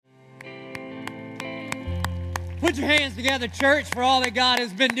Put your hands together, church, for all that God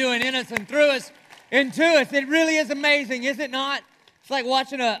has been doing in us and through us and to us. It really is amazing, is it not? It's like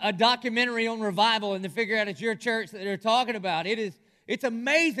watching a documentary on revival and to figure out it's your church that they're talking about. It's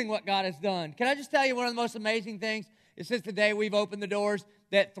amazing what God has done. Can I just tell you one of the most amazing things is since the day we've opened the doors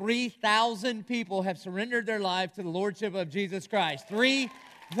that 3,000 people have surrendered their lives to the Lordship of Jesus Christ.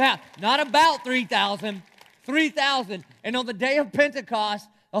 3,000, not about 3,000, 3,000. And on the day of Pentecost,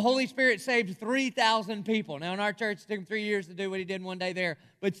 the Holy Spirit saved 3,000 people. Now, in our church, it took him 3 years to do what he did in one day there,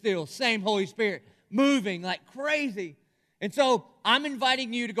 but still, same Holy Spirit, moving like crazy. And so, I'm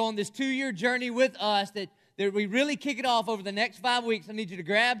inviting you to go on this 2-year journey with us that we really kick it off over the next 5 weeks. I need you to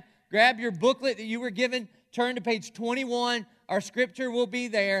grab your booklet that you were given, turn to page 21. Our scripture will be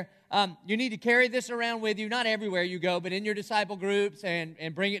there. You need to carry this around with you, not everywhere you go, but in your disciple groups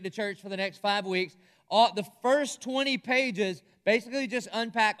and bring it to church for the next 5 weeks. The first 20 pages basically just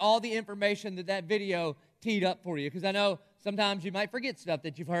unpack all the information that video teed up for you, because I know sometimes you might forget stuff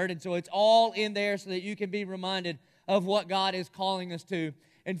that you've heard, and so it's all in there so that you can be reminded of what God is calling us to.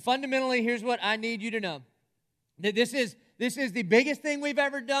 And fundamentally, here's what I need you to know. That this is the biggest thing we've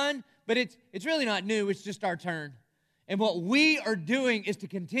ever done, but it's really not new, it's just our turn. And what we are doing is to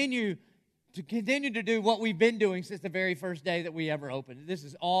continue to do what we've been doing since the very first day that we ever opened. This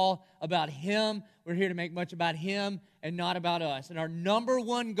is all about Him. We're here to make much about Him and not about us. And our number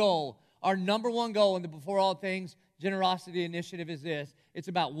one goal in the Before All Things Generosity Initiative is this. It's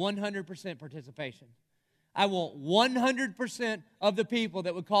about 100% participation. I want 100% of the people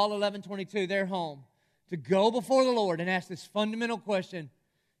that would call 1122 their home to go before the Lord and ask this fundamental question,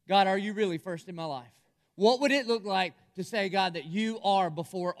 God, are you really first in my life? What would it look like to say, God, that you are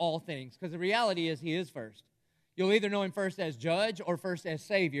before all things? Because the reality is He is first. You'll either know Him first as judge or first as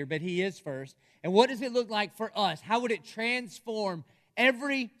Savior, but He is first. And what does it look like for us? How would it transform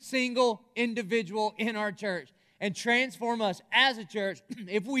every single individual in our church and transform us as a church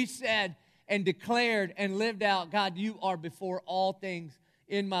if we said and declared and lived out, God, you are before all things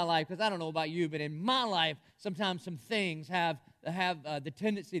in my life? Because I don't know about you, but in my life, sometimes some things have the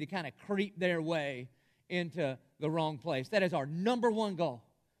tendency to kind of creep their way into the wrong place. That is our number one goal.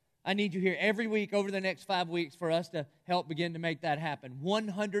 I need you here every week over the next 5 weeks for us to help begin to make that happen.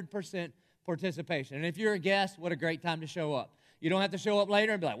 100% participation. And if you're a guest, what a great time to show up. You don't have to show up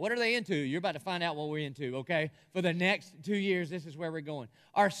later and be like, what are they into? You're about to find out what we're into, okay? For the next 2 years, this is where we're going.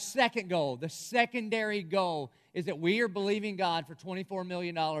 Our second goal, the secondary goal, is that we are believing God for $24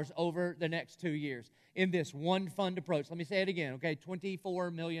 million over the next 2 years in this one fund approach. Let me say it again, okay?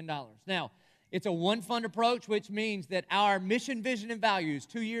 $24 million. Now, it's a one-fund approach, which means that our mission, vision, and values,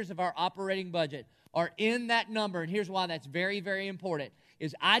 2 years of our operating budget, are in that number. And here's why that's very, very important,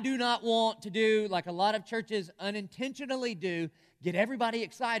 is I do not want to do, like a lot of churches unintentionally do, get everybody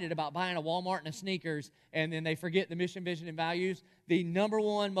excited about buying a Walmart and a sneakers, and then they forget the mission, vision, and values. The number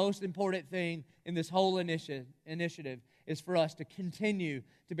one most important thing in this whole initiative is for us to continue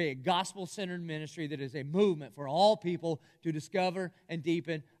to be a gospel-centered ministry that is a movement for all people to discover and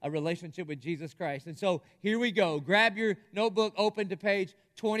deepen a relationship with Jesus Christ. And so here we go. Grab your notebook, open to page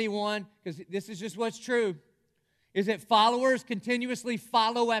 21, because this is just what's true, is that followers continuously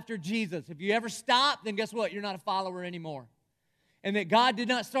follow after Jesus. If you ever stop, then guess what? You're not a follower anymore. And that God did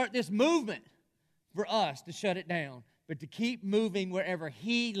not start this movement for us to shut it down, but to keep moving wherever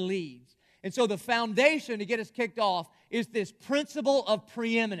He leads. And so the foundation to get us kicked off is this principle of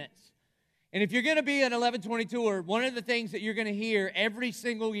preeminence. And if you're going to be an 1122er, one of the things that you're going to hear every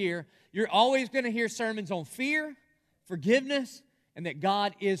single year, you're always going to hear sermons on fear, forgiveness, and that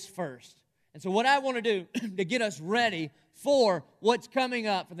God is first. And so what I want to do to get us ready for what's coming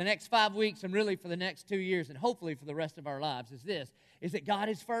up for the next 5 weeks and really for the next 2 years and hopefully for the rest of our lives is this, is that God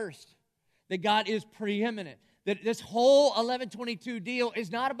is first, that God is preeminent. That this whole 1122 deal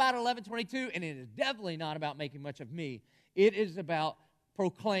is not about 1122, and it is definitely not about making much of me. It is about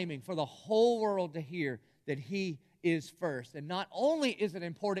proclaiming for the whole world to hear that He is first. And not only is it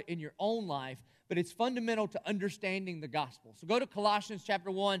important in your own life, but it's fundamental to understanding the gospel. So go to Colossians chapter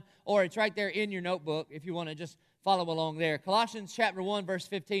 1, or it's right there in your notebook if you want to just follow along there. Colossians chapter 1, verse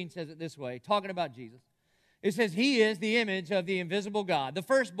 15 says it this way, talking about Jesus. It says, He is the image of the invisible God, the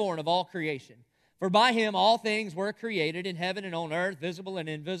firstborn of all creation. For by Him all things were created in heaven and on earth, visible and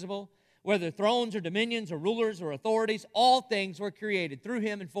invisible, whether thrones or dominions or rulers or authorities, all things were created through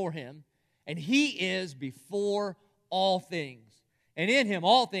Him and for Him. And He is before all things. And in Him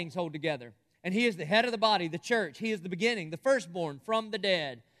all things hold together. And He is the head of the body, the church. He is the beginning, the firstborn from the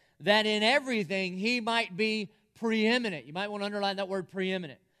dead, that in everything He might be preeminent. You might want to underline that word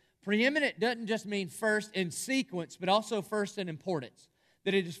preeminent. Preeminent doesn't just mean first in sequence, but also first in importance.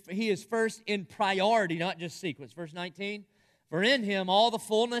 that he is first in priority, not just sequence. Verse 19, for in him all the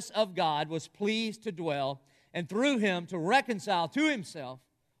fullness of God was pleased to dwell, and through him to reconcile to himself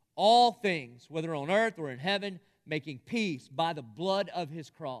all things, whether on earth or in heaven, making peace by the blood of his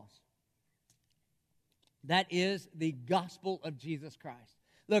cross. That is the gospel of Jesus Christ.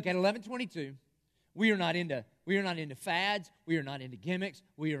 Look, at 11:22, we are not into fads, we are not into gimmicks,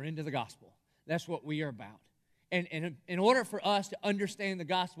 we are into the gospel. That's what we are about. And in order for us to understand the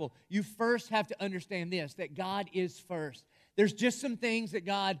gospel, you first have to understand this, that God is first. There's just some things that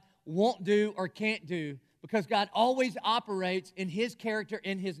God won't do or can't do because God always operates in His character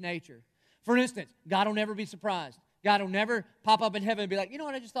and His nature. For instance, God will never be surprised. God will never pop up in heaven and be like, you know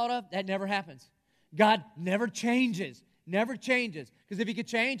what I just thought of? That never happens. God never changes. Never changes. Because if He could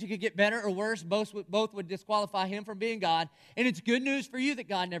change, He could get better or worse. Both would disqualify Him from being God. And it's good news for you that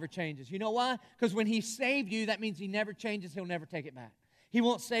God never changes. You know why? Because when He saved you, that means He never changes. He'll never take it back. He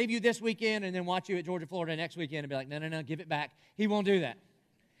won't save you this weekend and then watch you at Georgia, Florida next weekend and be like, no, give it back. He won't do that.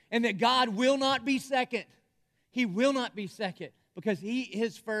 And that God will not be second. He will not be second because He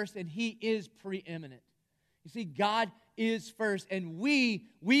is first and He is preeminent. You see, God is first, and we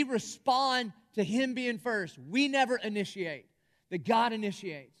respond to Him being first. We never initiate. That God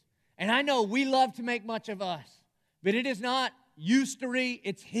initiates. And I know we love to make much of us, but it is not you story,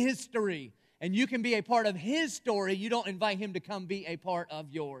 it's His story. And you can be a part of His story. You don't invite Him to come be a part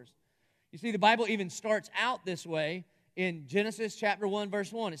of yours. You see, the Bible even starts out this way in Genesis chapter 1,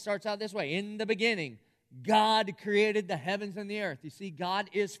 verse 1. It starts out this way. In the beginning, God created the heavens and the earth. You see, God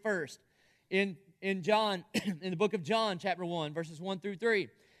is first. In John, in the book of John, chapter 1, verses 1 through 3,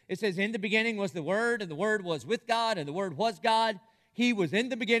 it says, in the beginning was the Word, and the Word was with God, and the Word was God. He was in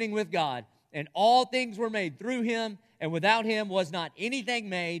the beginning with God, and all things were made through Him, and without Him was not anything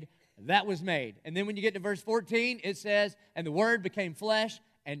made that was made. And then when you get to verse 14, it says, and the Word became flesh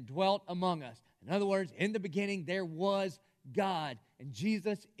and dwelt among us. In other words, in the beginning there was God, and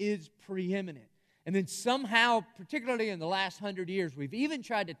Jesus is preeminent. And then somehow, particularly in the last 100 years, we've even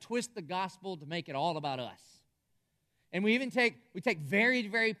tried to twist the gospel to make it all about us. And we take very,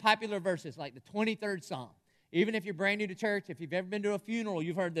 very popular verses like the 23rd Psalm. Even if you're brand new to church, if you've ever been to a funeral,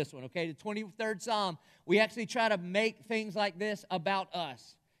 you've heard this one, okay? The 23rd Psalm, we actually try to make things like this about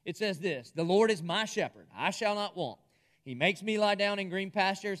us. It says this, the Lord is my shepherd, I shall not want. He makes me lie down in green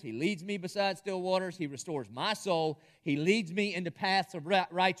pastures. He leads me beside still waters. He restores my soul. He leads me into paths of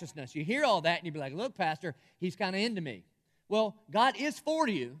righteousness. You hear all that and you be like, look, Pastor, He's kind of into me. Well, God is for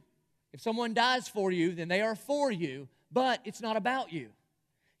you. If someone dies for you, then they are for you, but it's not about you.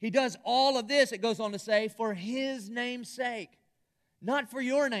 He does all of this, it goes on to say, for His name's sake. Not for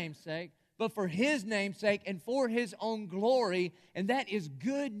your name's sake, but for His name's sake and for His own glory. And that is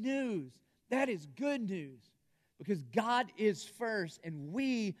good news. That is good news. Because God is first, and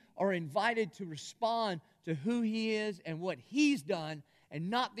we are invited to respond to who He is and what He's done,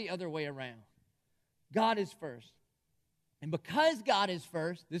 and not the other way around. God is first. And because God is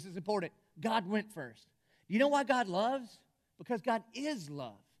first, this is important, God went first. You know why God loves? Because God is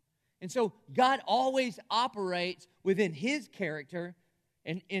love. And so God always operates within His character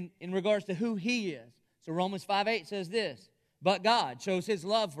and in regards to who He is. So Romans 5:8 says this, but God shows His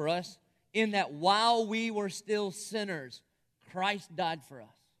love for us in that while we were still sinners, Christ died for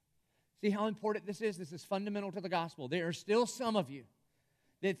us. See how important this is? This is fundamental to the gospel. There are still some of you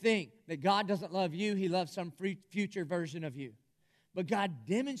that think that God doesn't love you. He loves some future version of you. But God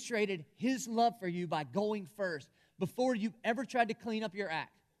demonstrated His love for you by going first before you ever tried to clean up your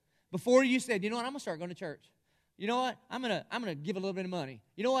act. Before you said, you know what, I'm going to start going to church. You know what, I'm gonna give a little bit of money.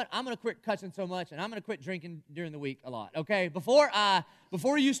 You know what, I'm going to quit cussing so much, and I'm going to quit drinking during the week a lot, okay?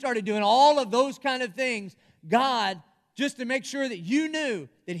 Before you started doing all of those kind of things, God, just to make sure that you knew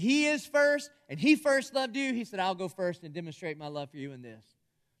that He is first, and He first loved you, He said, I'll go first and demonstrate my love for you in this.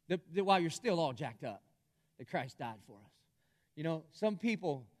 That while you're still all jacked up, that Christ died for us. You know, some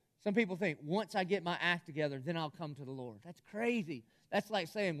people think, once I get my act together, then I'll come to the Lord. That's crazy. That's like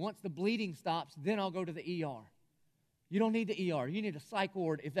saying, once the bleeding stops, then I'll go to the ER. You don't need the ER. You need a psych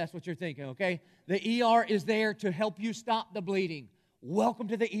ward if that's what you're thinking, okay? The ER is there to help you stop the bleeding. Welcome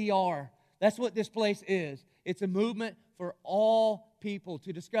to the ER. That's what this place is. It's a movement for all people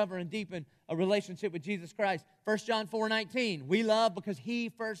to discover and deepen a relationship with Jesus Christ. 1 John 4:19, we love because He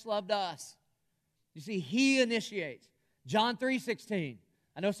first loved us. You see, He initiates. John 3:16,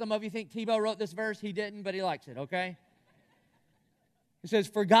 I know some of you think Tebow wrote this verse. He didn't, but he likes it, okay? It says,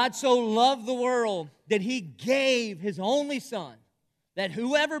 for God so loved the world that He gave His only Son, that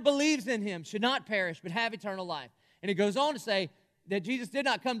whoever believes in Him should not perish but have eternal life. And it goes on to say that Jesus did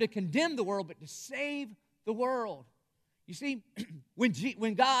not come to condemn the world, but to save the world. You see,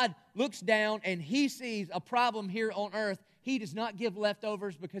 when God looks down and he sees a problem here on earth, he does not give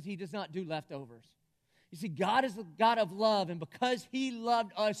leftovers because he does not do leftovers. You see, God is a God of love, and because he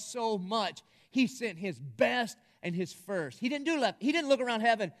loved us so much, he sent his best and his first. He didn't look around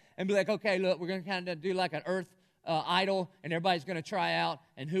heaven and be like, okay, look, we're going to kind of do like an earth idol, and everybody's going to try out,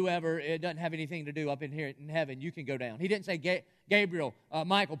 and whoever it doesn't have anything to do up in here in heaven, you can go down. He didn't say, Gabriel,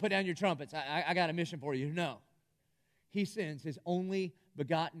 Michael, put down your trumpets. I got a mission for you. No. He sends his only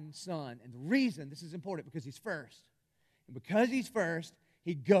begotten Son. And the reason this is important, because he's first. And because he's first,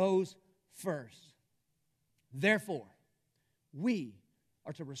 he goes first. Therefore, we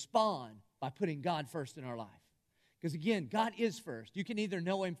are to respond by putting God first in our life. Because again, God is first. You can either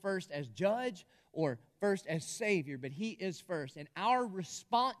know him first as judge or first as Savior, but he is first. And our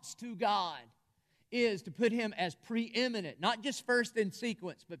response to God is to put him as preeminent, not just first in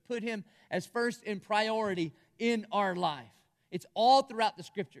sequence, but put him as first in priority in our life. It's all throughout the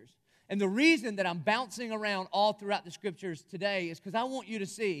Scriptures. And the reason that I'm bouncing around all throughout the Scriptures today is because I want you to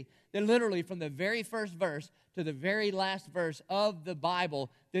see that literally from the very first verse to the very last verse of the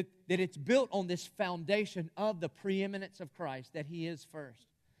Bible, that it's built on this foundation of the preeminence of Christ, that he is first.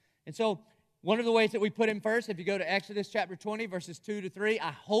 And so one of the ways that we put him first, if you go to Exodus chapter 20, verses 2 to 3,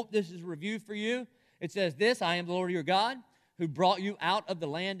 I hope this is a review for you. It says this, I am the Lord your God, who brought you out of the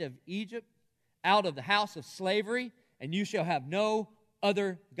land of Egypt, out of the house of slavery, and you shall have no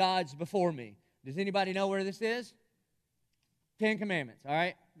other gods before me. Does anybody know where this is? 10 Commandments, all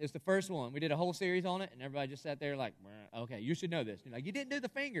right? It's the first one. We did a whole series on it, and everybody just sat there like, okay, you should know this. You're like, you didn't do the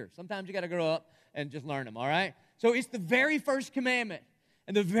finger. Sometimes you got to grow up and just learn them, all right? So it's the very first commandment.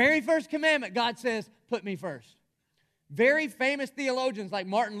 And the very first commandment, God says, put me first. Very famous theologians like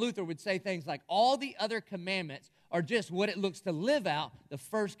Martin Luther would say things like, all the other commandments are just what it looks to live out the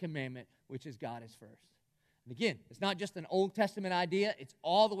first commandment, which is God is first. And again, it's not just an Old Testament idea. It's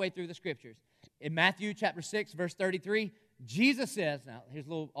all the way through the Scriptures. In Matthew chapter 6, verse 33, Jesus says, now here's a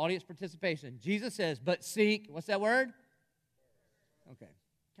little audience participation. Jesus says, but seek, what's that word? Okay.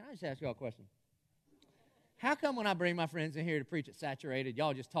 Can I just ask you all a question? How come when I bring my friends in here to preach at Saturated,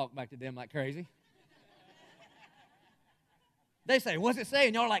 y'all just talk back to them like crazy? They say, what's it say?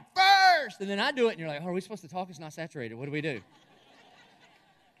 And y'all are like, first! And then I do it, and you're like, oh, are we supposed to talk? It's not saturated. What do we do?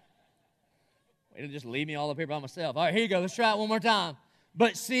 It'll just leave me all up here by myself. All right, here you go. Let's try it one more time.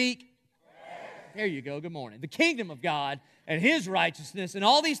 But seek. There you go. Good morning. The kingdom of God and his righteousness, and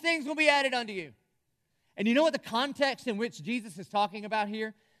all these things will be added unto you. And you know what the context in which Jesus is talking about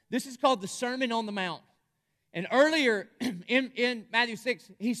here? This is called the Sermon on the Mount. And earlier in Matthew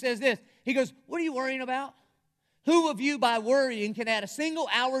 6, he says this. He goes, what are you worrying about? Who of you by worrying can add a single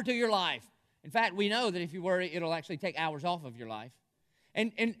hour to your life? In fact, we know that if you worry, it'll actually take hours off of your life.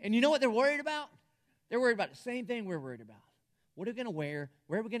 And you know what they're worried about? They're worried about the same thing we're worried about. What are we going to wear?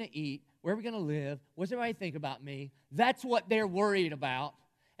 Where are we going to eat? Where are we going to live? What does everybody think about me? That's what they're worried about.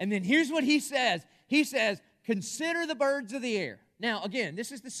 And then here's what he says. He says, consider the birds of the air. Now, again,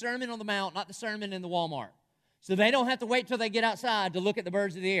 this is the Sermon on the Mount, not the sermon in the Walmart. So they don't have to wait till they get outside to look at the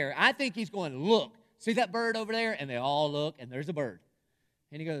birds of the air. I think he's going, look, see that bird over there? And they all look, and there's a bird.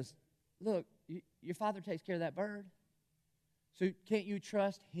 And he goes, look, your Father takes care of that bird. So can't you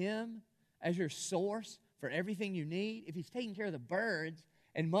trust him as your source for everything you need? If he's taking care of the birds,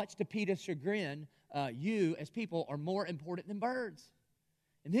 and much to Peter's chagrin, you as people are more important than birds.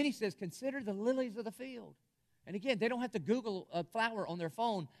 And then he says, consider the lilies of the field. And again, they don't have to Google a flower on their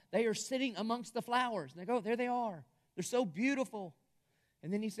phone. They are sitting amongst the flowers. And they go, there they are. They're so beautiful.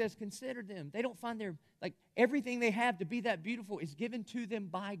 And then he says, consider them. They don't find everything they have to be that beautiful is given to them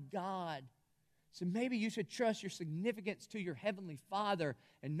by God. So maybe you should trust your significance to your Heavenly Father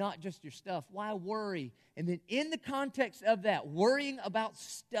and not just your stuff. Why worry? And then in the context of that, worrying about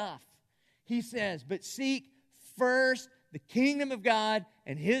stuff, he says, but seek first the kingdom of God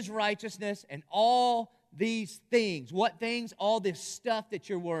and his righteousness, and all these things. What things? All this stuff that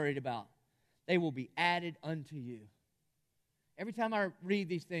you're worried about. They will be added unto you. Every time I read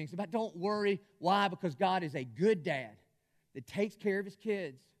these things about don't worry. Why? Because God is a good dad that takes care of his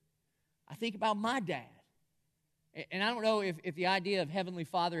kids. I think about my dad. And I don't know if the idea of Heavenly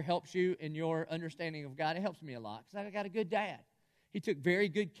Father helps you in your understanding of God. It helps me a lot because I got a good dad. He took very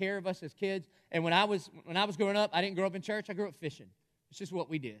good care of us as kids. And when I was growing up, I didn't grow up in church. I grew up fishing. It's just what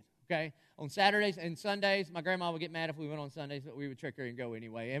we did, okay? On Saturdays and Sundays, my grandma would get mad if we went on Sundays, but we would trick her and go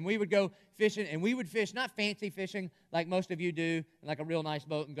anyway. And we would go fishing, and we would fish, not fancy fishing like most of you do, like a real nice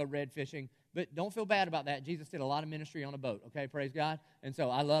boat and go red fishing. But don't feel bad about that. Jesus did a lot of ministry on a boat, okay? Praise God. And so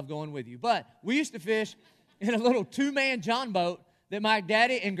I love going with you. But we used to fish in a little two-man John boat that my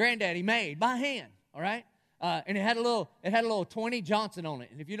daddy and granddaddy made by hand, all right? And it had a little 20 Johnson on it.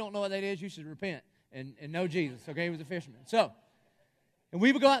 And if you don't know what that is, you should repent and know Jesus. Okay, he was a fisherman. So, and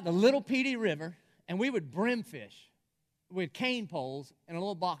we would go out in the Little Petey River, and we would brim fish with cane poles and a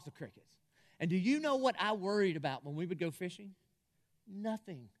little box of crickets. And do you know what I worried about when we would go fishing?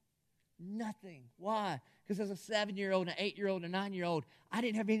 Nothing. Why? Because as a 7-year-old, an 8-year-old, and a 9-year-old, I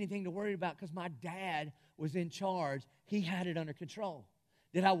didn't have anything to worry about because my dad was in charge. He had it under control.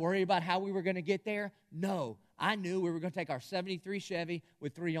 Did I worry about how we were going to get there? No. I knew we were going to take our 73 Chevy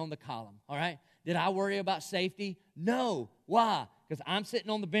with 3 on the column, all right? Did I worry about safety? No. Why? Because I'm sitting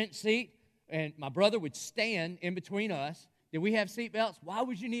on the bench seat, and my brother would stand in between us. Did we have seatbelts? Why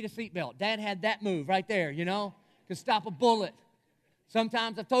would you need a seatbelt? Dad had that move right there, could stop a bullet.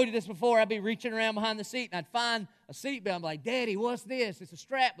 Sometimes, I've told you this before, I'd be reaching around behind the seat, and I'd find a seatbelt. I'm like, Daddy, what's this? It's a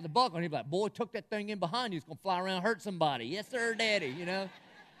strap with a buckle. And he'd be like, boy, took that thing in behind you. It's going to fly around and hurt somebody. Yes, sir, Daddy,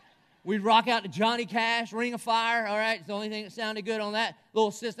 We'd rock out to Johnny Cash, Ring of Fire, all right? It's the only thing that sounded good on that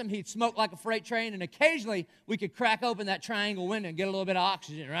little system. He'd smoke like a freight train, and occasionally we could crack open that triangle window and get a little bit of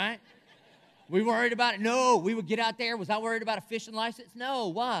oxygen, right? We worried about it? No. We would get out there. Was I worried about a fishing license? No.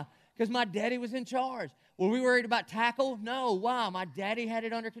 Why? Because my daddy was in charge. Were we worried about tackle? No. Why? My daddy had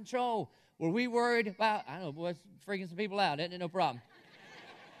it under control. Were we worried about, I don't know, boy, it's freaking some people out, isn't it? No problem.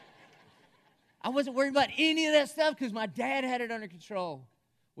 I wasn't worried about any of that stuff because my dad had it under control.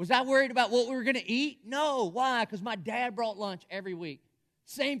 Was I worried about what we were going to eat? No. Why? Because my dad brought lunch every week.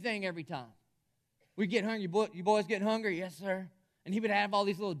 Same thing every time. We'd get hungry. You boys getting hungry? Yes, sir. And he would have all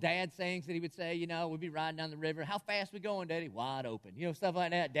these little dad sayings that he would say, we'd be riding down the river. How fast we going, Daddy? Wide open. Stuff like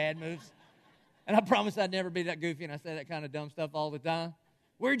that, dad moves. And I promise I'd never be that goofy, and I say that kind of dumb stuff all the time.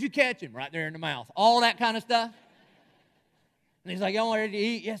 Where'd you catch him? Right there in the mouth. All that kind of stuff. And he's like, y'all ready to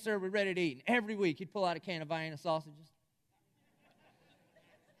eat? Yes, sir, we're ready to eat. And every week he'd pull out a can of Vienna sausages.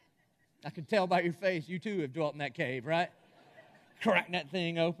 I can tell by your face, you too have dwelt in that cave, right? Crack that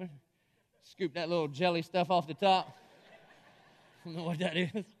thing open. Scoop that little jelly stuff off the top. I don't know what that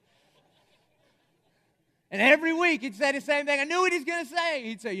is. And every week he'd say the same thing. I knew what he's going to say.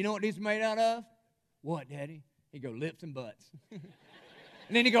 He'd say, you know what these are made out of? What, Daddy? He'd go, lips and butts. And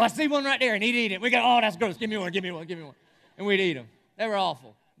then he'd go, I see one right there, and he'd eat it. We go, oh, that's gross. Give me one. And we'd eat them. They were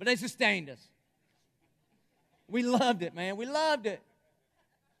awful, but they sustained us. We loved it, man. We loved it.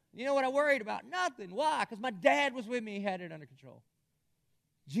 You know what I worried about? Nothing. Why? Because my dad was with me. He had it under control.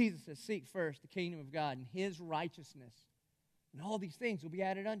 Jesus says, seek first the kingdom of God and his righteousness. And all these things will be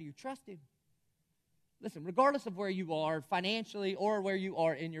added unto you. Trust him. Listen, regardless of where you are financially or where you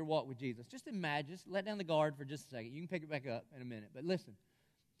are in your walk with Jesus, just imagine, just let down the guard for just a second. You can pick it back up in a minute. But listen,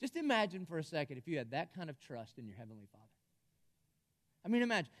 just imagine for a second if you had that kind of trust in your Heavenly Father. I mean,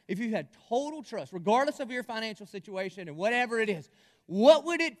 imagine if you had total trust, regardless of your financial situation and whatever it is, what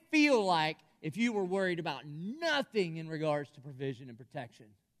would it feel like if you were worried about nothing in regards to provision and protection?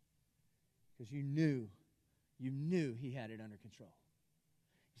 Because you knew he had it under control.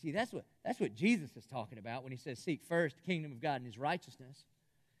 You see, that's what Jesus is talking about when he says, seek first the kingdom of God and his righteousness.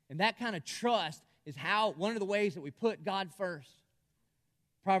 And that kind of trust is one of the ways that we put God first.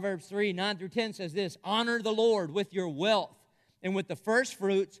 Proverbs 3, 9 through 10 says this, honor the Lord with your wealth and with the first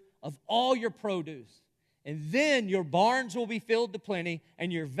fruits of all your produce. And then your barns will be filled to plenty,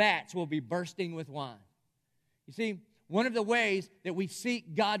 and your vats will be bursting with wine. You see, one of the ways that we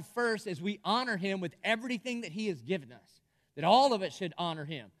seek God first is we honor him with everything that he has given us. That all of it should honor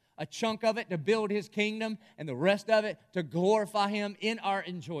him. A chunk of it to build his kingdom, and the rest of it to glorify him in our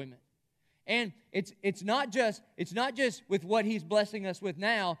enjoyment. And it's not just with what he's blessing us with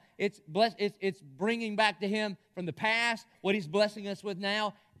now. It's bringing back to him from the past what he's blessing us with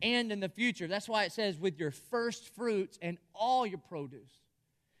now and in the future. That's why it says with your first fruits and all your produce.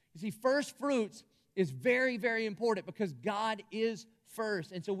 You see, first fruits is very, very important because God is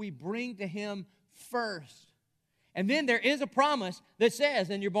first. And so we bring to him first. And then there is a promise that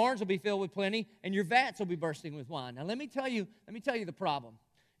says, and your barns will be filled with plenty, and your vats will be bursting with wine. Now let me tell you the problem.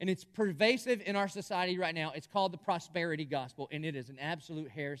 And it's pervasive in our society right now. It's called the prosperity gospel, and it is an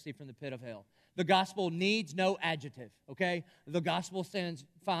absolute heresy from the pit of hell. The gospel needs no adjective, okay? The gospel stands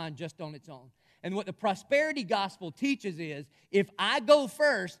fine just on its own. And what the prosperity gospel teaches is, if I go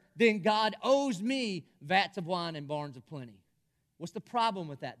first, then God owes me vats of wine and barns of plenty. What's the problem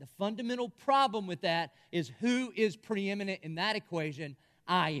with that? The fundamental problem with that is who is preeminent in that equation?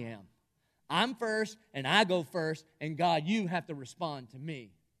 I am. I'm first, and I go first, and God, you have to respond to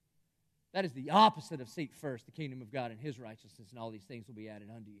me. That is the opposite of seek first the kingdom of God and his righteousness, and all these things will be added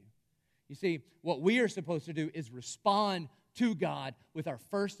unto you. You see, what we are supposed to do is respond to God with our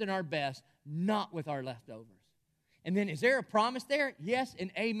first and our best, not with our leftovers. And then is there a promise there? Yes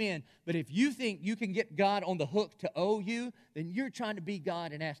and amen. But if you think you can get God on the hook to owe you, then you're trying to be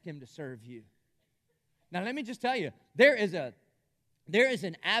God and ask Him to serve you. Now, let me just tell you, there is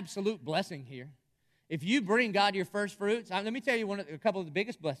an absolute blessing here. If you bring God your first fruits, let me tell you a couple of the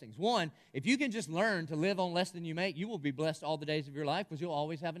biggest blessings. One, if you can just learn to live on less than you make, you will be blessed all the days of your life because you'll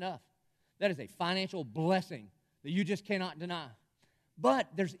always have enough. That is a financial blessing that you just cannot deny. But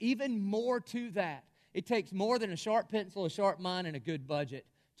there's even more to that. It takes more than a sharp pencil, a sharp mind, and a good budget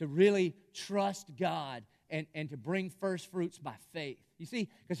to really trust God and to bring first fruits by faith. You see,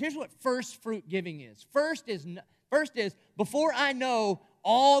 because here's what first fruit giving is. First is, before I know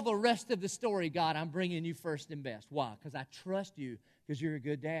all the rest of the story, God, I'm bringing you first and best. Why? Because I trust you because you're a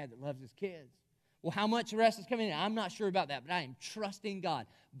good dad that loves his kids. Well, how much the rest is coming in? I'm not sure about that, but I am trusting God.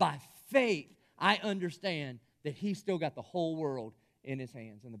 By faith, I understand that He's still got the whole world in His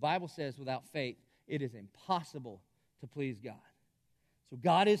hands. And the Bible says without faith, it is impossible to please God. So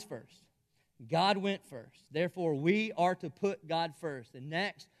God is first. God went first. Therefore, we are to put God first. And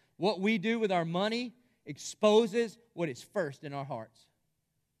next, what we do with our money exposes what is first in our hearts.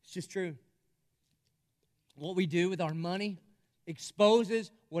 It's just true. What we do with our money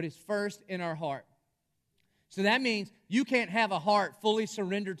exposes what is first in our heart. So that means you can't have a heart fully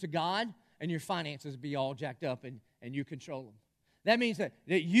surrendered to God and your finances be all jacked up and you control them. That means that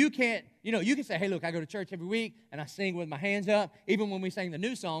you can't, you can say, hey, look, I go to church every week and I sing with my hands up. Even when we sang the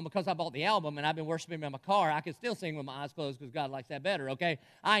new song, because I bought the album and I've been worshiping in my car, I can still sing with my eyes closed because God likes that better, okay?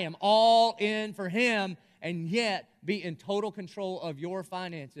 I am all in for Him and yet be in total control of your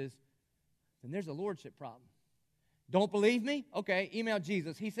finances. Then there's a lordship problem. Don't believe me? Okay, email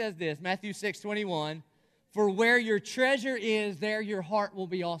Jesus. He says this, Matthew 6:21, for where your treasure is, there your heart will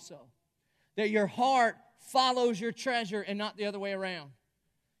be also. That your heart follows your treasure and not the other way around.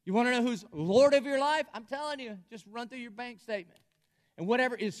 You want to know who's Lord of your life? I'm telling you, just run through your bank statement. And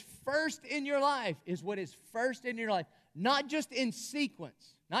whatever is first in your life is what is first in your life. Not just in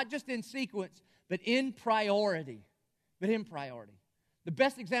sequence, but in priority. The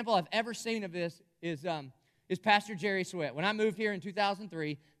best example I've ever seen of this is Pastor Jerry Sweat. When I moved here in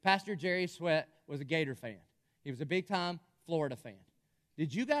 2003, Pastor Jerry Sweat was a Gator fan. He was a big-time Florida fan.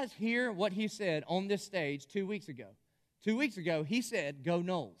 Did you guys hear what he said on this stage 2 weeks ago? 2 weeks ago, he said, go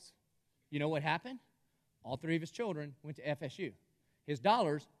Noles. You know what happened? All three of his children went to FSU. His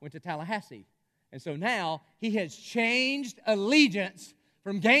dollars went to Tallahassee. And so now he has changed allegiance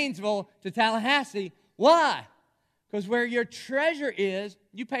from Gainesville to Tallahassee. Why? Because where your treasure is,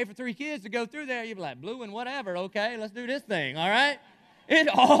 you pay for 3 kids to go through there. You'll be like, blue and whatever, okay, let's do this thing, all right? It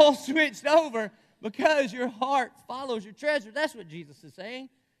all switched over. Because your heart follows your treasure. That's what Jesus is saying.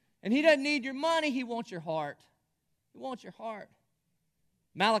 And He doesn't need your money. He wants your heart. He wants your heart.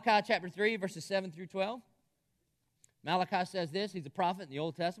 Malachi chapter 3, verses 7 through 12. Malachi says this. He's a prophet in the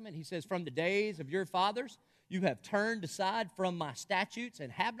Old Testament. He says, from the days of your fathers, you have turned aside from my statutes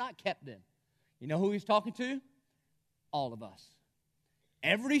and have not kept them. You know who He's talking to? All of us.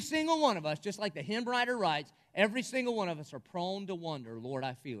 Every single one of us, just like the hymn writer writes, every single one of us are prone to wonder, Lord,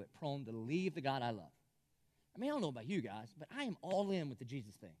 I feel it, prone to leave the God I love. I mean, I don't know about you guys, but I am all in with the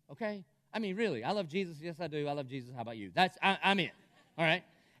Jesus thing, okay? I mean, really, I love Jesus. Yes, I do. I love Jesus. How about you? I'm in, all right?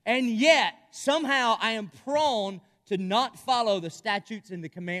 And yet, somehow, I am prone to not follow the statutes and the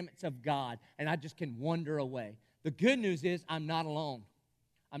commandments of God, and I just can wander away. The good news is I'm not alone.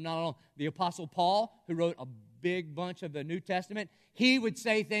 I'm not alone. The Apostle Paul, who wrote a big bunch of the New Testament, he would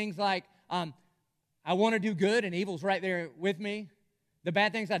say things like, I want to do good, and evil's right there with me. The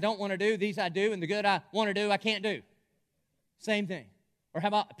bad things I don't want to do, these I do, and the good I want to do, I can't do. Same thing. Or how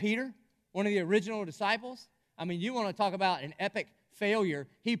about Peter, one of the original disciples? I mean, you want to talk about an epic failure.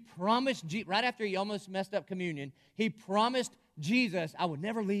 He promised, right after he almost messed up communion, he promised Jesus, I would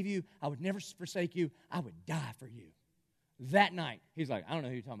never leave you, I would never forsake you, I would die for you. That night, he's like, I don't know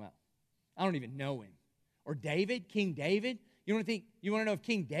who you're talking about. I don't even know him. Or David, King David. You want to know if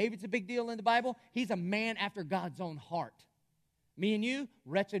King David's a big deal in the Bible? He's a man after God's own heart. Me and you,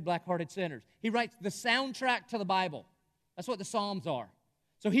 wretched, black-hearted sinners. He writes the soundtrack to the Bible. That's what the Psalms are.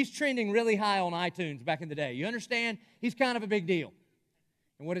 So he's trending really high on iTunes back in the day. You understand? He's kind of a big deal.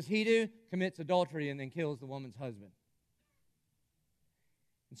 And what does he do? Commits adultery and then kills the woman's husband.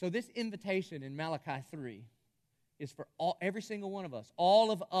 And so this invitation in Malachi 3 is for every single one of us,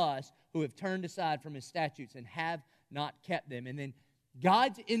 all of us who have turned aside from His statutes and have not kept them. And then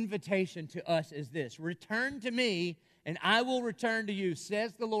God's invitation to us is this: return to me, and I will return to you,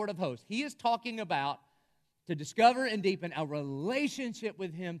 says the Lord of hosts. He is talking about to discover and deepen our relationship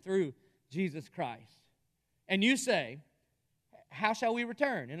with Him through Jesus Christ. And you say, how shall we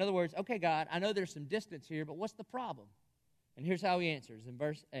return? In other words, okay, God, I know there's some distance here, but what's the problem? And here's how he answers in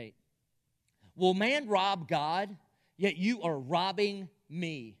verse 8. Will man rob God? Yet you are robbing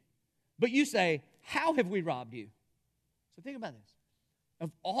me. But you say, how have we robbed you? So think about this.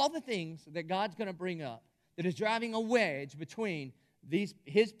 Of all the things that God's going to bring up that is driving a wedge between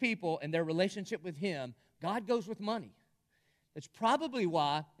his people and their relationship with him, God goes with money. That's probably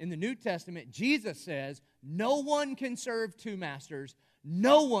why in the New Testament, Jesus says, no one can serve two masters.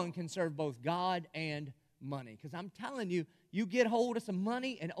 No one can serve both God and money. Because I'm telling you, you get hold of some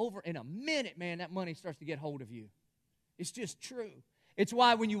money, and over in a minute, man, that money starts to get hold of you. It's just true. It's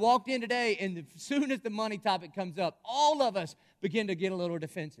why when you walked in today, and as soon as the money topic comes up, all of us begin to get a little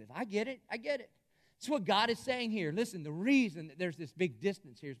defensive. I get it. It's what God is saying here. Listen, the reason that there's this big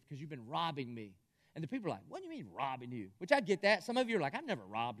distance here is because you've been robbing me. And the people are like, what do you mean robbing you? Which I get that. Some of you are like, I've never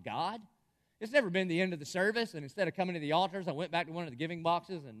robbed God. It's never been the end of the service, and instead of coming to the altars, I went back to one of the giving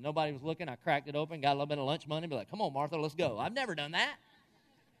boxes, and nobody was looking. I cracked it open, got a little bit of lunch money, be like, come on, Martha, let's go. I've never done that.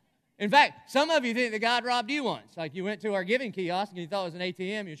 In fact, some of you think that God robbed you once. Like you went to our giving kiosk, and you thought it was an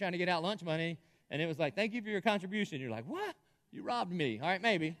ATM, you're trying to get out lunch money, and it was like, thank you for your contribution. You're like, what? You robbed me. All right,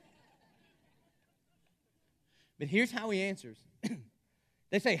 maybe. But here's how he answers.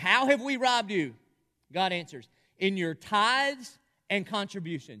 They say, how have we robbed you? God answers, in your tithes and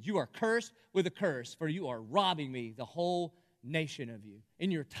contributions. You are cursed with a curse, for you are robbing me, the whole nation of you.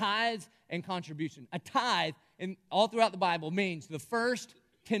 In your tithes and contribution. A tithe, all throughout the Bible, means the first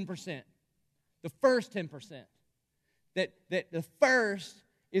 10%. The first 10%. That the first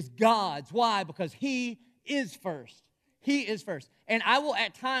is God's. Why? Because he is first. He is first. And I will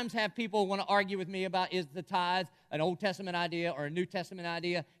at times have people want to argue with me about, is the tithe an Old Testament idea or a New Testament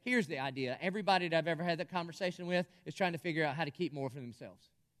idea? Here's the idea. Everybody that I've ever had that conversation with is trying to figure out how to keep more for themselves.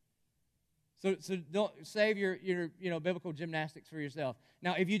 So don't save your biblical gymnastics for yourself.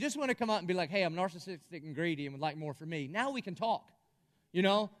 Now, if you just want to come up and be like, hey, I'm narcissistic and greedy and would like more for me, now we can talk.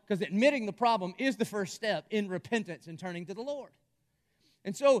 Because admitting the problem is the first step in repentance and turning to the Lord.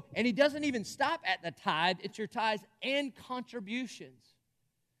 And he doesn't even stop at the tithe. It's your tithes and contributions.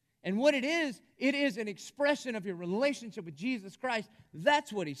 And what it is an expression of your relationship with Jesus Christ.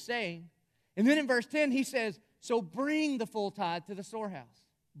 That's what he's saying. And then in verse 10, he says, so bring the full tithe to the storehouse.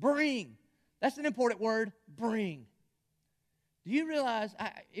 Bring. That's an important word, bring. Do you realize,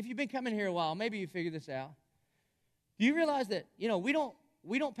 if you've been coming here a while, maybe you figured this out. Do you realize that,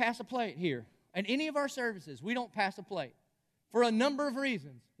 we don't pass a plate here. In any of our services, we don't pass a plate. For a number of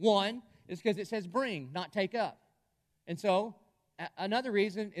reasons. One is because it says bring, not take up. And so, another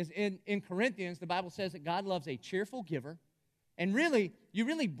reason is in Corinthians, the Bible says that God loves a cheerful giver. And really, you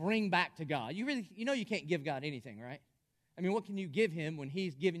really bring back to God. You can't give God anything, right? I mean, what can you give him when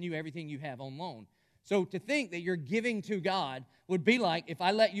he's given you everything you have on loan? So to think that you're giving to God would be like if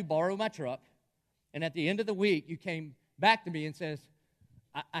I let you borrow my truck, and at the end of the week, you came back to me and says,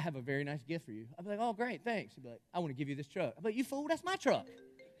 I have a very nice gift for you. I'd be like, oh, great, thanks. You'd be like, I want to give you this truck. I'd be like, you fool, that's my truck.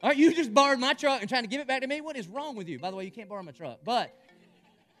 All right, you just borrowed my truck and trying to give it back to me? What is wrong with you? By the way, you can't borrow my truck. But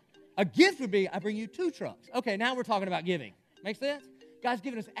a gift would be, I bring you 2 trucks. Okay, now we're talking about giving. Make sense? God's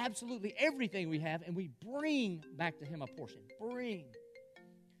given us absolutely everything we have, and we bring back to him a portion. Bring.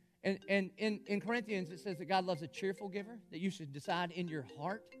 And in Corinthians, it says that God loves a cheerful giver, that you should decide in your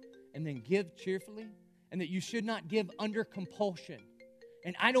heart and then give cheerfully, and that you should not give under compulsion.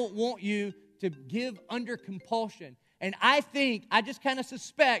 And I don't want you to give under compulsion. And I just kind of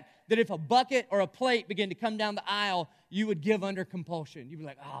suspect that if a bucket or a plate began to come down the aisle, you would give under compulsion. You'd be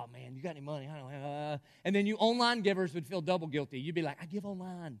like, oh, man, you got any money? I don't have. And then you online givers would feel double guilty. You'd be like, I give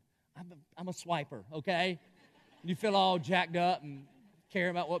online. I'm a swiper, okay? You feel all jacked up and care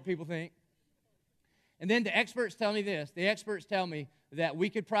about what people think. And then the experts tell me this. The experts tell me that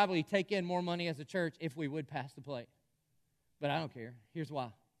we could probably take in more money as a church if we would pass the plate. But I don't care. Here's why.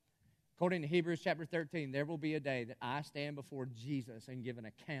 According to Hebrews chapter 13, there will be a day that I stand before Jesus and give an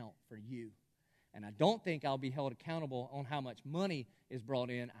account for you. And I don't think I'll be held accountable on how much money is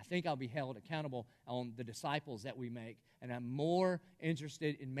brought in. I think I'll be held accountable on the disciples that we make. And I'm more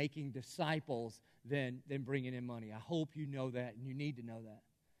interested in making disciples than bringing in money. I hope you know that, and you need to know that.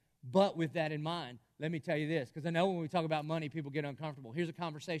 But with that in mind, let me tell you this, because I know when we talk about money, people get uncomfortable. Here's a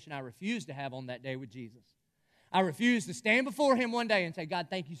conversation I refuse to have on that day with Jesus. I refuse to stand before him one day and say, God,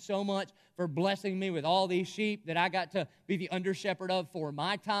 thank you so much for blessing me with all these sheep that I got to be the under-shepherd of for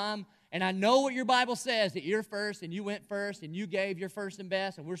my time. And I know what your Bible says, that you're first and you went first and you gave your first and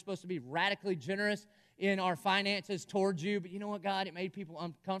best, and we're supposed to be radically generous in our finances towards you. But you know what, God? It made people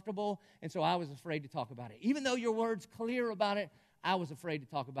uncomfortable, and so I was afraid to talk about it. Even though your word's clear about it, I was afraid to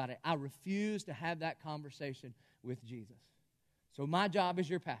talk about it. I refused to have that conversation with Jesus. So my job as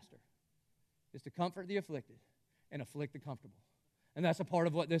your pastor is to comfort the afflicted and afflict the comfortable. And that's a part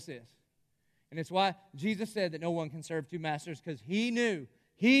of what this is. And it's why Jesus said that no one can serve two masters, because he knew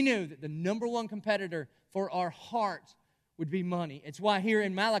that the number one competitor for our hearts would be money. It's why here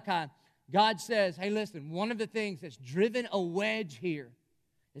in Malachi, God says, hey, listen, one of the things that's driven a wedge here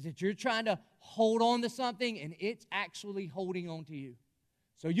is that you're trying to hold on to something and it's actually holding on to you.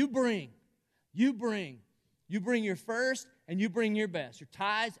 So you bring your first and you bring your best, your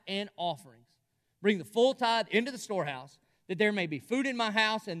tithes and offerings. Bring the full tithe into the storehouse, that there may be food in my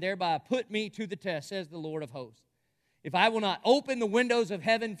house, and thereby put me to the test, says the Lord of hosts. If I will not open the windows of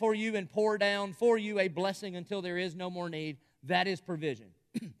heaven for you and pour down for you a blessing until there is no more need, that is provision.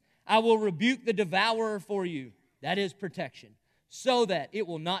 I will rebuke the devourer for you, that is protection, so that it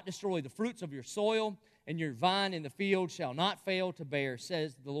will not destroy the fruits of your soil, and your vine in the field shall not fail to bear,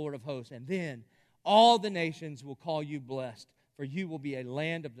 says the Lord of hosts. And then all the nations will call you blessed, for you will be a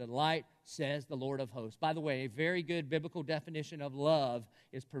land of delight, says the Lord of hosts. By the way, a very good biblical definition of love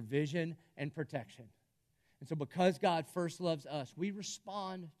is provision and protection. And so because God first loves us, we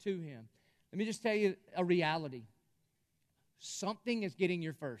respond to Him. Let me just tell you a reality. Something is getting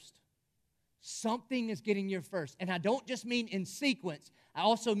your first. Something is getting your first. And I don't just mean in sequence. I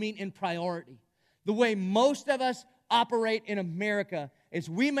also mean in priority. The way most of us operate in America is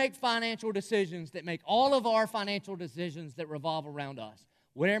we make financial decisions that make all of our financial decisions that revolve around us.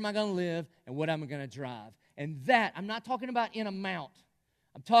 Where am I going to live and what am I going to drive? And that, I'm not talking about in amount.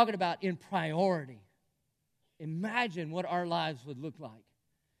 I'm talking about in priority. Imagine what our lives would look like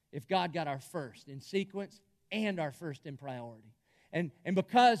if God got our first in sequence and our first in priority. And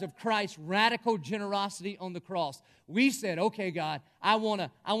because of Christ's radical generosity on the cross, we said, okay, God, I want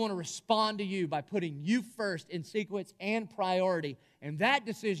to respond to you by putting you first in sequence and priority. And that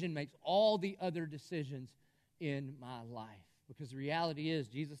decision makes all the other decisions in my life. Because the reality is,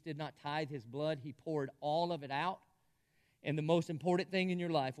 Jesus did not tithe His blood. He poured all of it out. And the most important thing in your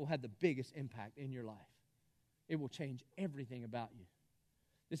life will have the biggest impact in your life. It will change everything about you.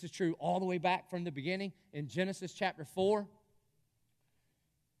 This is true all the way back from the beginning. In Genesis chapter 4,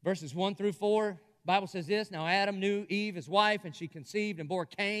 verses 1 through 4, the Bible says this, Now Adam knew Eve, his wife, and she conceived and bore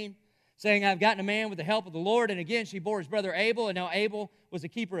Cain, saying, I've gotten a man with the help of the Lord. And again she bore his brother Abel, and now Abel was a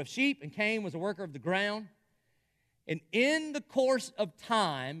keeper of sheep, and Cain was a worker of the ground. And in the course of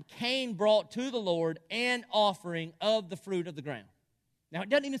time, Cain brought to the Lord an offering of the fruit of the ground. Now, it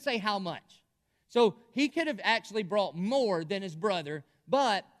doesn't even say how much. So he could have actually brought more than his brother,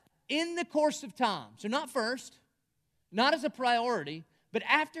 but in the course of time, so not first, not as a priority, but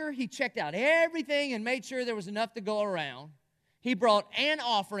after he checked out everything and made sure there was enough to go around, he brought an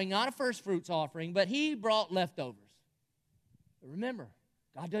offering, not a first fruits offering, but he brought leftovers. But remember,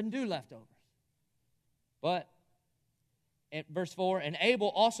 God doesn't do leftovers. But in verse 4, and Abel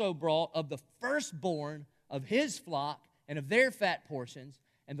also brought of the firstborn of his flock and of their fat portions,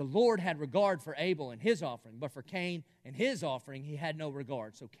 and the Lord had regard for Abel and his offering, but for Cain and his offering he had no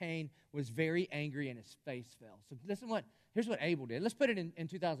regard. So Cain was very angry and his face fell. So here's what Abel did. Let's put it in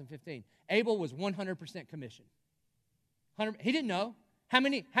 2015. Abel was 100% commission. He didn't know. How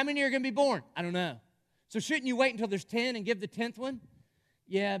many are going to be born? I don't know. So shouldn't you wait until there's 10 and give the 10th one?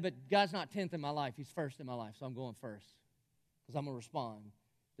 Yeah, but God's not 10th in my life. He's first in my life, so I'm going first. Because I'm going to respond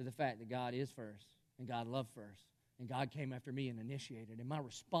to the fact that God is first and God loved first. And God came after me and initiated. And my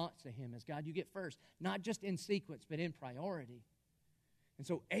response to Him is, God, you get first. Not just in sequence, but in priority. And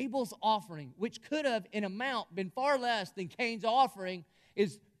so Abel's offering, which could have in amount been far less than Cain's offering,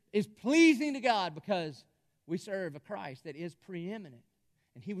 is pleasing to God because we serve a Christ that is preeminent.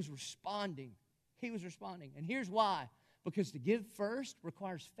 And he was responding. He was responding. And here's why. Because to give first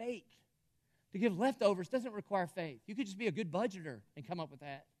requires faith. To give leftovers doesn't require faith. You could just be a good budgeter and come up with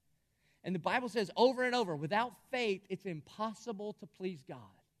that. And the Bible says over and over, without faith, it's impossible to please God.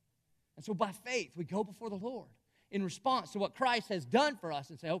 And so by faith, we go before the Lord in response to what Christ has done for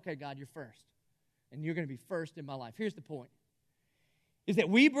us and say, okay, God, you're first. And you're going to be first in my life. Here's the point, is that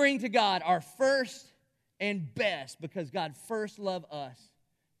we bring to God our first and best because God first loved us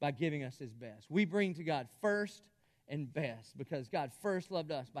by giving us His best. We bring to God first and best because God first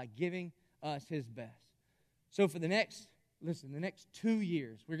loved us by giving us His best. So for the next 2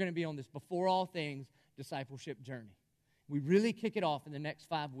 years, we're going to be on this before all things discipleship journey. We really kick it off in the next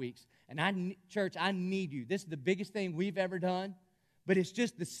 5 weeks. And church, I need you. This is the biggest thing we've ever done, but it's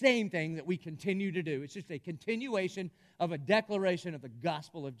just the same thing that we continue to do. It's just a continuation of a declaration of the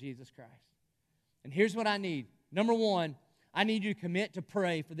gospel of Jesus Christ. And here's what I need. Number one, I need you to commit to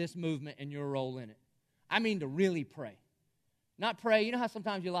pray for this movement and your role in it. I mean to really pray. Not pray. You know how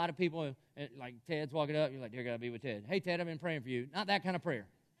sometimes you lie to people, like Ted's walking up, you're like, dear God, be with Ted. Hey, Ted, I've been praying for you. Not that kind of prayer.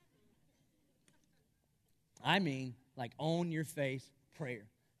 I mean, like on your face prayer.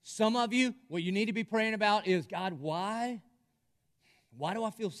 Some of you, what you need to be praying about is, God, why? Why do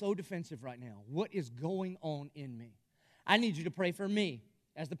I feel so defensive right now? What is going on in me? I need you to pray for me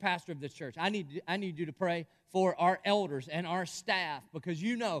as the pastor of this church. I need you to pray for our elders and our staff, because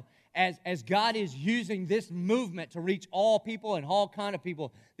you know, as God is using this movement to reach all people and all kind of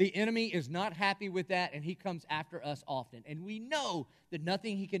people, the enemy is not happy with that, and he comes after us often. And we know that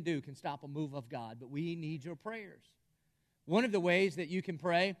nothing he can do can stop a move of God, but we need your prayers. One of the ways that you can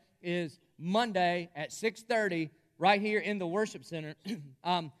pray is Monday at 6:30 right here in the worship center.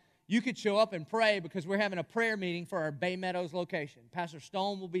 You could show up and pray, because we're having a prayer meeting for our Bay Meadows location. Pastor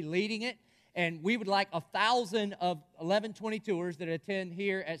Stone will be leading it, and we would like 1,000 of 1122ers that attend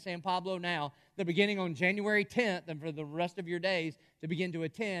here at San Pablo now, they're beginning on January 10th, and for the rest of your days to begin to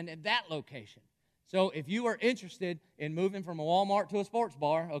attend at that location. So if you are interested in moving from a Walmart to a sports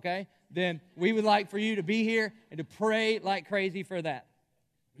bar, okay, then we would like for you to be here and to pray like crazy for that.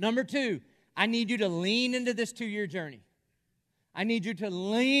 Number 2, I need you to lean into this 2-year journey. I need you to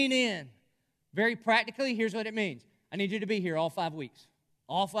lean in. Very practically, here's what it means. I need you to be here all 5 weeks.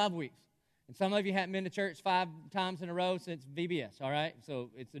 All 5 weeks. And some of you haven't been to church 5 times in a row since VBS, all right? So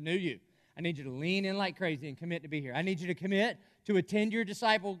it's a new you. I need you to lean in like crazy and commit to be here. I need you to commit to attend your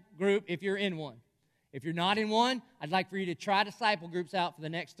disciple group if you're in one. If you're not in one, I'd like for you to try disciple groups out for the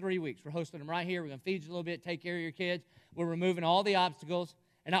next 3 weeks. We're hosting them right here. We're going to feed you a little bit, take care of your kids. We're removing all the obstacles.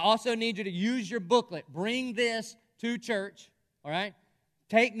 And I also need you to use your booklet. Bring this to church. All right?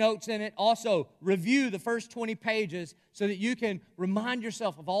 Take notes in it. Also, review the first 20 pages so that you can remind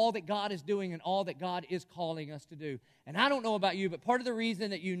yourself of all that God is doing and all that God is calling us to do. And I don't know about you, but part of the reason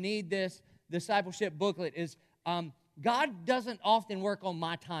that you need this discipleship booklet is God doesn't often work on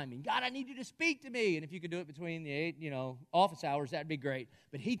my timing. God, I need you to speak to me. And if you could do it between the 8, office hours, that'd be great.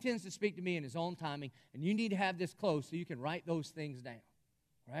 But he tends to speak to me in his own timing, and you need to have this close so you can write those things down.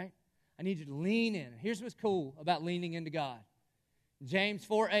 Right? I need you to lean in. Here's what's cool about leaning into God. James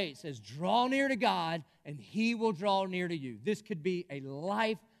 4:8 says, draw near to God, and he will draw near to you. This could be a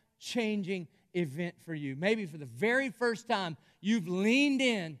life-changing event for you. Maybe for the very first time, you've leaned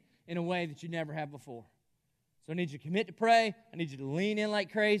in a way that you never have before. So I need you to commit to pray. I need you to lean in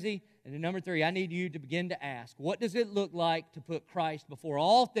like crazy. And then number 3, I need you to begin to ask, what does it look like to put Christ before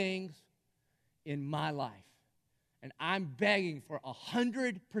all things in my life? And I'm begging for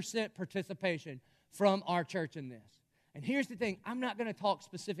 100% participation from our church in this. And here's the thing. I'm not going to talk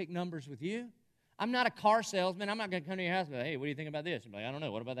specific numbers with you. I'm not a car salesman. I'm not going to come to your house and be like, hey, what do you think about this? I'm like, I don't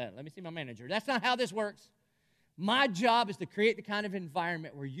know. What about that? Let me see my manager. That's not how this works. My job is to create the kind of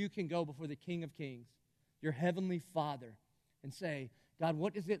environment where you can go before the King of Kings, your heavenly Father, and say, God,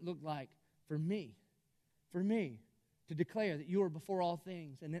 what does it look like for me to declare that you are before all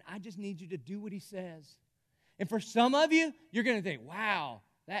things? And then I just need you to do what he says. And for some of you, you're going to think, wow,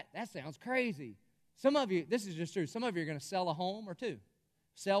 that sounds crazy. Some of you, this is just true, some of you are going to sell a home or 2,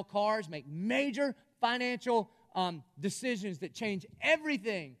 sell cars, make major financial decisions that change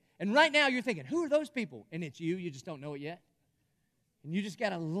everything. And right now you're thinking, who are those people? And it's you just don't know it yet. And you just got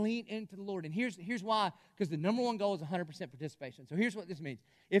to lean into the Lord. And here's why, because the number one goal is 100% participation. So here's what this means.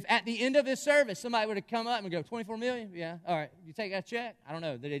 If at the end of this service, somebody would have come up and go, 24 million? Yeah, all right. You take that check? I don't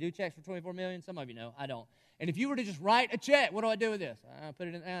know. Do they do checks for 24 million? Some of you know. I don't. And if you were to just write a check, what do I do with this? Put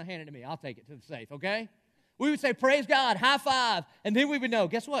it in, hand it to me. I'll take it to the safe, okay? We would say, praise God, high five, and then we would know,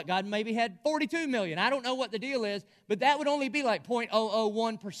 guess what? God maybe had 42 million. I don't know what the deal is, but that would only be like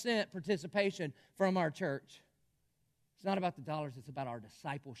 0.001% participation from our church. It's not about the dollars, it's about our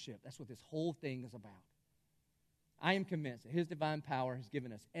discipleship. That's what this whole thing is about. I am convinced that his divine power has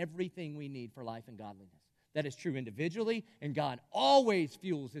given us everything we need for life and godliness. That is true individually, and God always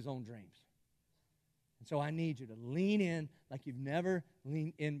fuels his own dreams. And so I need you to lean in like you've never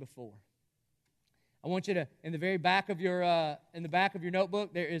leaned in before. I want you to, in the back of your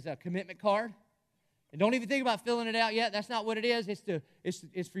notebook, there is a commitment card. And don't even think about filling it out yet. That's not what it is.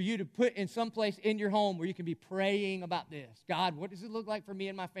 It's for you to put in some place in your home where you can be praying about this. God, what does it look like for me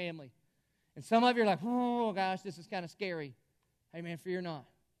and my family? And some of you are like, oh, gosh, this is kind of scary. Hey, man, fear not.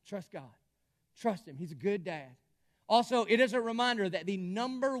 Trust God. Trust him. He's a good dad. Also, it is a reminder that the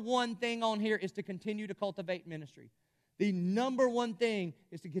number one thing on here is to continue to cultivate ministry. The number one thing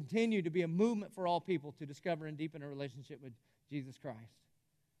is to continue to be a movement for all people to discover and deepen a relationship with Jesus Christ.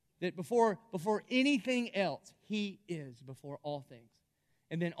 That before anything else, he is before all things.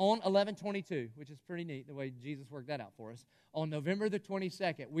 And then on 11/22, which is pretty neat, the way Jesus worked that out for us, on November the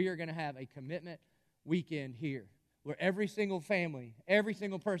 22nd, we are going to have a commitment weekend here. where every single family, every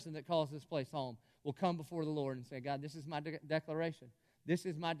single person that calls this place home will come before the Lord and say, God, this is my declaration. This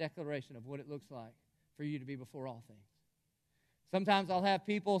is my declaration of what it looks like for you to be before all things. Sometimes I'll have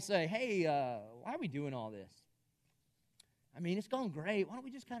people say, hey, why are we doing all this? I mean, it's going great. Why don't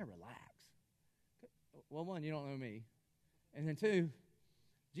we just kind of relax? Well, one, you don't know me. And then two,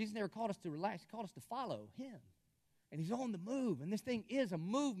 Jesus never called us to relax. He called us to follow Him. And He's on the move. And this thing is a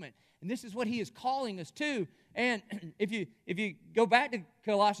movement. And this is what He is calling us to. And if you go back to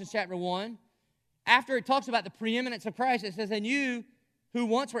Colossians chapter 1, after it talks about the preeminence of Christ, it says, and you who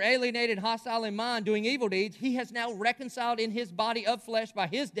once were alienated, hostile in mind, doing evil deeds, He has now reconciled in His body of flesh by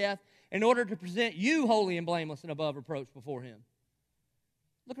His death in order to present you holy and blameless and above reproach before Him.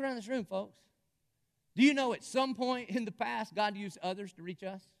 Look around this room, folks. Do you know at some point in the past, God used others to reach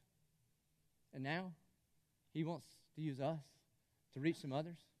us? And now He wants to use us to reach some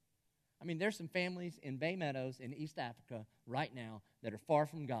others? I mean, there's some families in Bay Meadows in East Africa right now that are far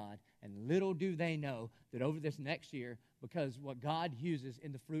from God, and little do they know that over this next year, because what God uses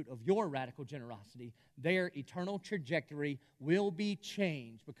in the fruit of your radical generosity, their eternal trajectory will be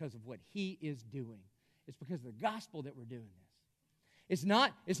changed because of what He is doing. It's because of the gospel that we're doing this.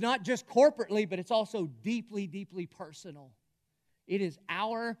 It's not just corporately, but it's also deeply, deeply personal. It is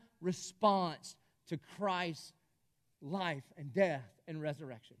our response to Christ's life and death and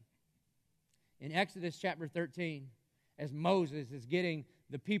resurrection. In Exodus chapter 13, as Moses is getting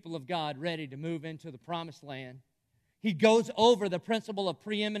the people of God ready to move into the promised land, he goes over the principle of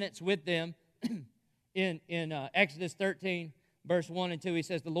preeminence with them. in Exodus 13, verse 1 and 2, he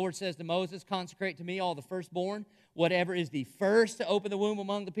says, the Lord says to Moses, consecrate to me all the firstborn. Whatever is the first to open the womb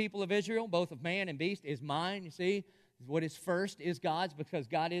among the people of Israel, both of man and beast, is mine. You see, what is first is God's because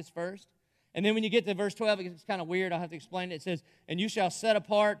God is first. And then when you get to verse 12, it's kind of weird. I'll have to explain it. It says, and you shall set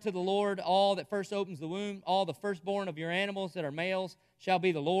apart to the Lord all that first opens the womb. All the firstborn of your animals that are males shall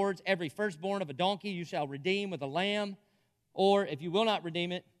be the Lord's. Every firstborn of a donkey you shall redeem with a lamb. Or if you will not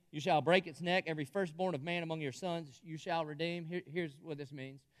redeem it, you shall break its neck. Every firstborn of man among your sons you shall redeem. Here's what this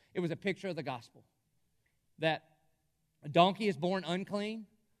means. It was a picture of the gospel. That a donkey is born unclean,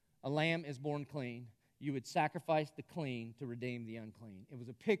 a lamb is born clean. You would sacrifice the clean to redeem the unclean. It was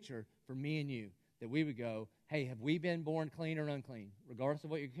a picture for me and you that we would go, hey, have we been born clean or unclean? Regardless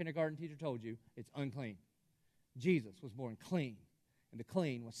of what your kindergarten teacher told you, it's unclean. Jesus was born clean, and the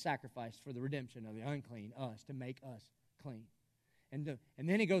clean was sacrificed for the redemption of the unclean, us, to make us clean. And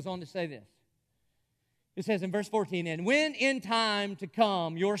then he goes on to say this. It says in verse 14, and when in time to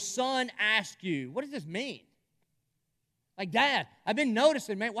come your son asks you, what does this mean? Like, Dad, I've been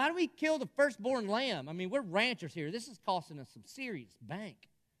noticing, man, why do we kill the firstborn lamb? I mean, we're ranchers here. This is costing us some serious bank.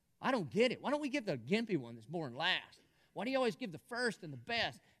 I don't get it. Why don't we give the gimpy one that's born last? Why do you always give the first and the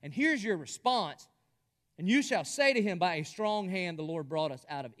best? And here's your response. And you shall say to him, by a strong hand the Lord brought us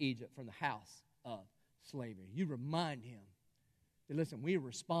out of Egypt from the house of slavery. You remind him that, listen, we are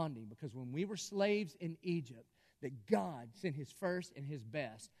responding because when we were slaves in Egypt, that God sent His first and His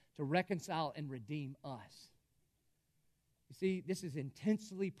best to reconcile and redeem us. You see, this is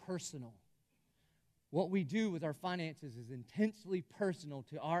intensely personal. What we do with our finances is intensely personal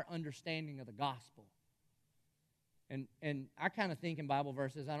to our understanding of the gospel. And I kind of think in Bible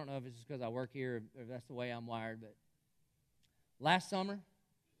verses, I don't know if it's just because I work here or if that's the way I'm wired, but last summer,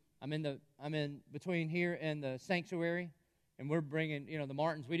 I'm in between here and the sanctuary, and we're bringing, the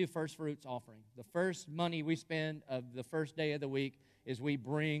Martins, we do first fruits offering. The first money we spend of the first day of the week is we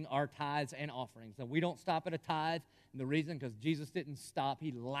bring our tithes and offerings. And we don't stop at a tithe. And the reason, because Jesus didn't stop.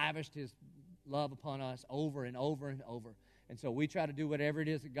 He lavished His love upon us over and over and over. And so we try to do whatever it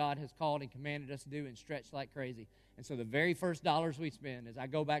is that God has called and commanded us to do and stretch like crazy. And so the very first dollars we spend is I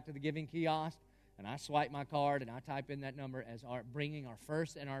go back to the giving kiosk and I swipe my card and I type in that number as bringing our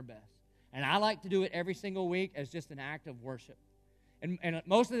first and our best. And I like to do it every single week as just an act of worship. And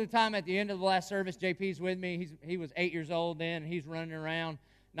most of the time at the end of the last service, JP's with me. He was 8 years old then, and he's running around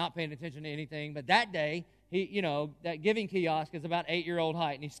not paying attention to anything. But that day, that giving kiosk is about 8-year-old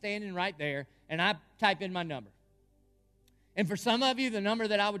height, and he's standing right there, and I type in my number. And for some of you, the number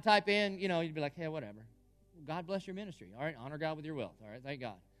that I would type in, you'd be like, hey, whatever. God bless your ministry. All right, honor God with your wealth. All right, thank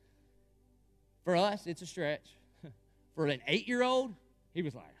God. For us, it's a stretch. For an 8-year-old, he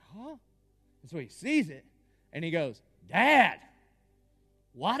was like, huh? And so he sees it, and he goes, Dad,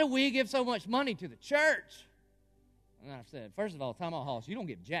 why do we give so much money to the church? And I said, first of all, time out, Hoss, you don't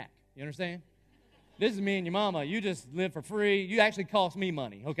give jack. You understand? This is me and your mama. You just live for free. You actually cost me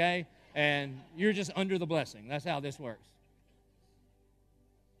money, okay? And you're just under the blessing. That's how this works.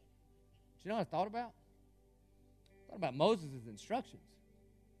 But you know what I thought about? I thought about Moses' instructions.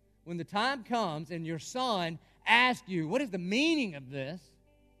 When the time comes and your son ask you, what is the meaning of this?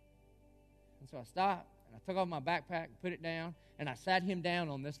 And so I stopped, and I took off my backpack and put it down, and I sat him down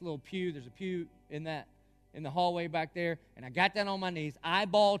on this little pew. There's a pew in the hallway back there, and I got down on my knees,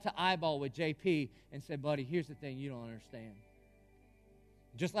 eyeball to eyeball with JP, and said, buddy, here's the thing you don't understand.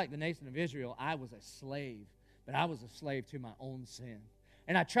 Just like the nation of Israel, I was a slave, but I was a slave to my own sin.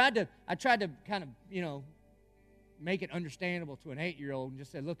 And I tried to kind of, make it understandable to an 8-year-old and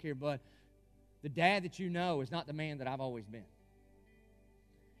just say, look here, bud, the dad that you know is not the man that I've always been.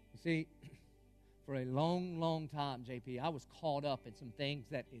 You see, for a long, long time, JP, I was caught up in some things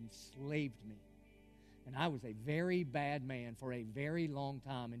that enslaved me. And I was a very bad man for a very long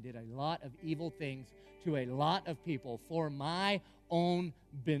time and did a lot of evil things to a lot of people for my own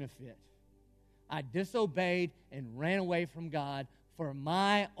benefit. I disobeyed and ran away from God for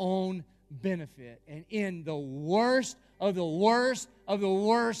my own benefit. And in the worst of the worst of the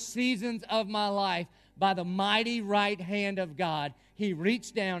worst seasons of my life, by the mighty right hand of God, He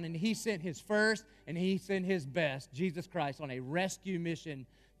reached down and He sent His first and He sent His best, Jesus Christ, on a rescue mission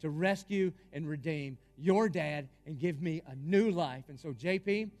to rescue and redeem your dad and give me a new life. And so,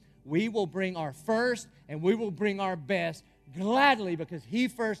 JP, we will bring our first and we will bring our best gladly because He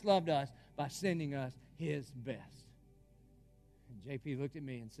first loved us by sending us His best. And JP looked at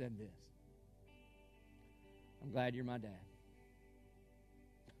me and said this, I'm glad you're my dad.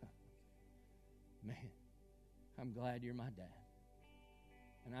 Man, I'm glad you're my dad.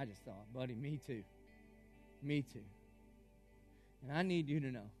 And I just thought, buddy, me too. Me too. And I need you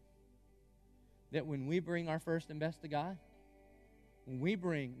to know that when we bring our first and best to God, when we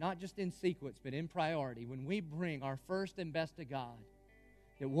bring, not just in sequence, but in priority, when we bring our first and best to God,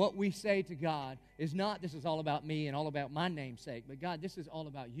 that what we say to God is not, this is all about me and all about my name's sake, but God, this is all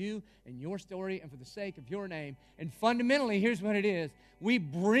about you and your story and for the sake of your name. And fundamentally, here's what it is. We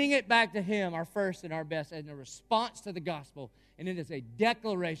bring it back to Him, our first and our best, as a response to the gospel. And it is a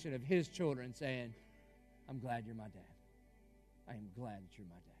declaration of His children saying, I'm glad you're my dad. I am glad that you're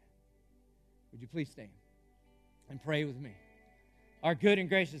my dad. Would you please stand and pray with me? Our good and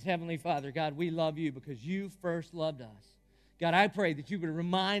gracious Heavenly Father, God, we love you because you first loved us. God, I pray that you would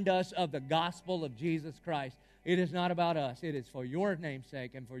remind us of the gospel of Jesus Christ. It is not about us. It is for your name's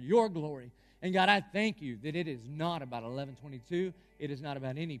sake and for your glory. And God, I thank you that it is not about 1122. It is not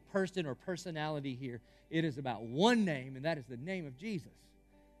about any person or personality here. It is about one name, and that is the name of Jesus.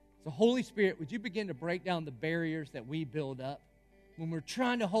 So Holy Spirit, would you begin to break down the barriers that we build up when we're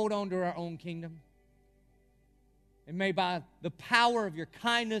trying to hold on to our own kingdom? And may by the power of your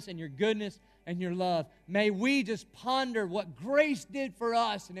kindness and your goodness and your love, may we just ponder what grace did for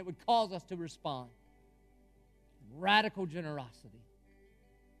us, and it would cause us to respond. Radical generosity.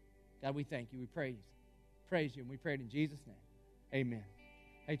 God, we thank you. We praise you, and we pray it in Jesus' name. Amen.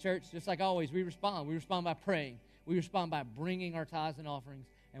 Hey, church, just like always, we respond. We respond by praying. We respond by bringing our tithes and offerings,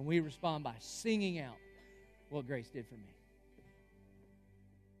 and we respond by singing out what grace did for me.